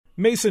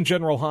Mason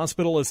General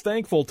Hospital is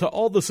thankful to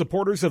all the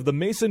supporters of the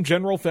Mason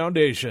General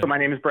Foundation. So my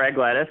name is Brad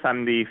Gladys.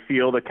 I'm the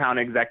field account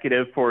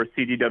executive for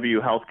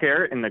CDW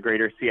Healthcare in the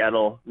greater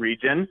Seattle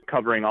region,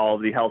 covering all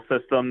of the health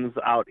systems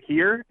out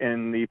here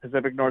in the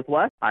Pacific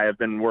Northwest. I have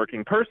been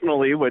working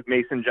personally with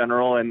Mason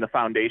General and the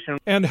foundation.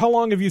 And how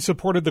long have you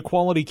supported the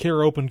Quality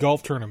Care Open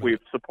Golf Tournament? We've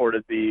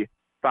supported the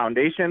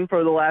foundation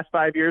for the last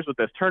 5 years with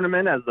this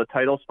tournament as the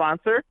title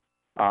sponsor.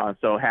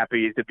 So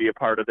happy to be a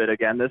part of it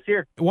again this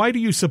year. Why do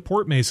you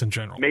support Mason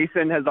General?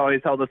 Mason has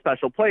always held a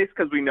special place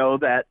because we know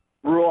that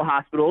rural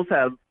hospitals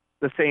have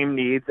the same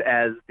needs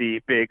as the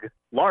big,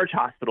 large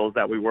hospitals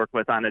that we work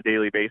with on a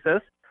daily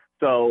basis.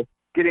 So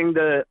getting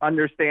to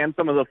understand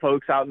some of the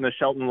folks out in the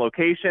Shelton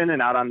location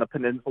and out on the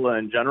peninsula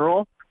in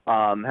general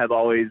have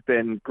always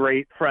been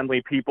great,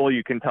 friendly people.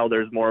 You can tell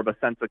there's more of a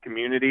sense of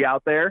community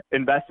out there.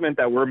 Investment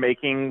that we're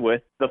making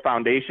with the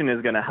foundation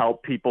is going to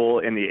help people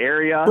in the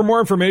area. For more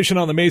information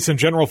on the Mason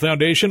General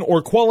Foundation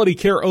or Quality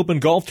Care Open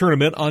Golf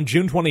Tournament on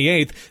June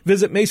 28th,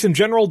 visit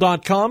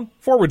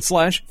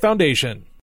masongeneral.com/foundation.